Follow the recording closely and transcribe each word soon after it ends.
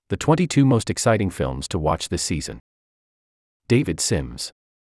The 22 most exciting films to watch this season. David Sims.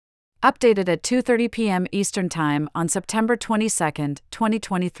 Updated at 2:30 p.m. Eastern Time on September 22,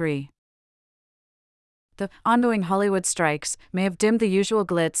 2023. The ongoing Hollywood strikes may have dimmed the usual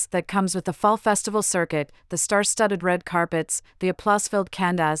glitz that comes with the fall festival circuit, the star-studded red carpets, the applause-filled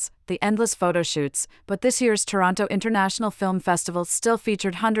candas, the endless photo shoots, but this year's Toronto International Film Festival still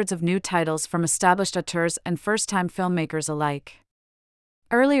featured hundreds of new titles from established auteurs and first-time filmmakers alike.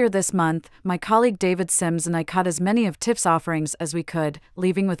 Earlier this month, my colleague David Sims and I caught as many of TIFF's offerings as we could,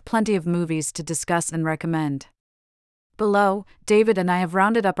 leaving with plenty of movies to discuss and recommend. Below, David and I have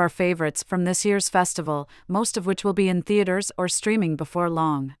rounded up our favorites from this year's festival, most of which will be in theaters or streaming before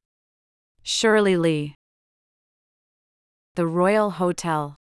long. Shirley Lee. The Royal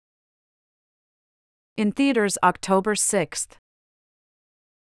Hotel. In theaters October 6th.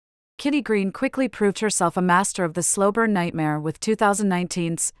 Kitty Green quickly proved herself a master of the slow burn nightmare with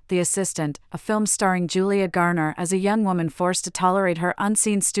 2019's The Assistant, a film starring Julia Garner as a young woman forced to tolerate her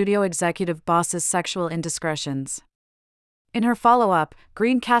unseen studio executive boss's sexual indiscretions. In her follow-up,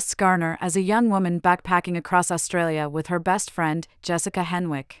 Green casts Garner as a young woman backpacking across Australia with her best friend, Jessica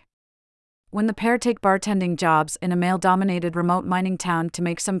Henwick. When the pair take bartending jobs in a male-dominated remote mining town to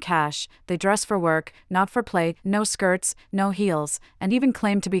make some cash, they dress for work, not for play, no skirts, no heels, and even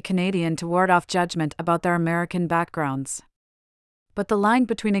claim to be Canadian to ward off judgment about their American backgrounds. But the line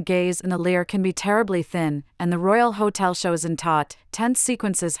between a gaze and a leer can be terribly thin, and the Royal Hotel shows in taut, tense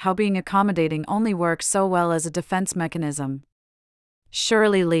sequences how being accommodating only works so well as a defense mechanism.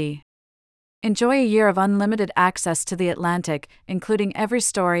 Shirley Lee. Enjoy a year of unlimited access to The Atlantic, including every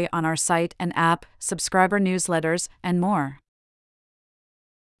story on our site and app, subscriber newsletters, and more.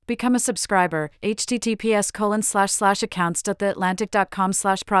 Become a subscriber,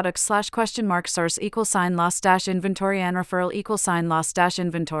 https://accounts.theatlantic.com/products/?mark source =loss-inventory and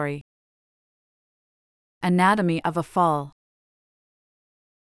referral=loss-inventory. Anatomy of a Fall.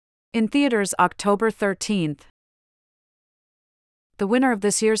 In theaters October 13th. The winner of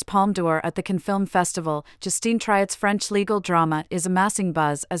this year's Palme d'Or at the Cannes Film Festival, Justine Triet's French legal drama is amassing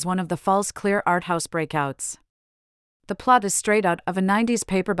buzz as one of the fall's clear arthouse breakouts. The plot is straight out of a 90s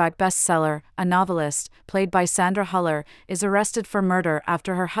paperback bestseller. A novelist, played by Sandra Huller, is arrested for murder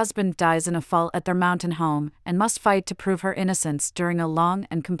after her husband dies in a fall at their mountain home, and must fight to prove her innocence during a long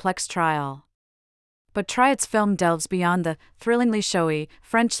and complex trial. But Triet's film delves beyond the thrillingly showy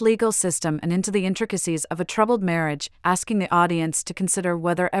French legal system and into the intricacies of a troubled marriage, asking the audience to consider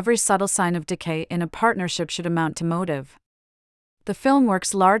whether every subtle sign of decay in a partnership should amount to motive. The film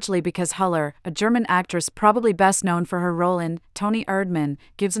works largely because Huller, a German actress probably best known for her role in Toni Erdmann,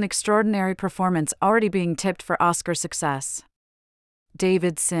 gives an extraordinary performance already being tipped for Oscar success.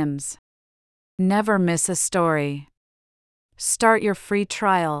 David Sims. Never miss a story. Start your free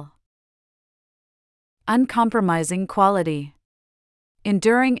trial. Uncompromising quality.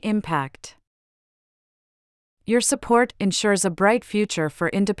 Enduring impact. Your support ensures a bright future for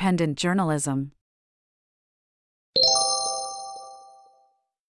independent journalism.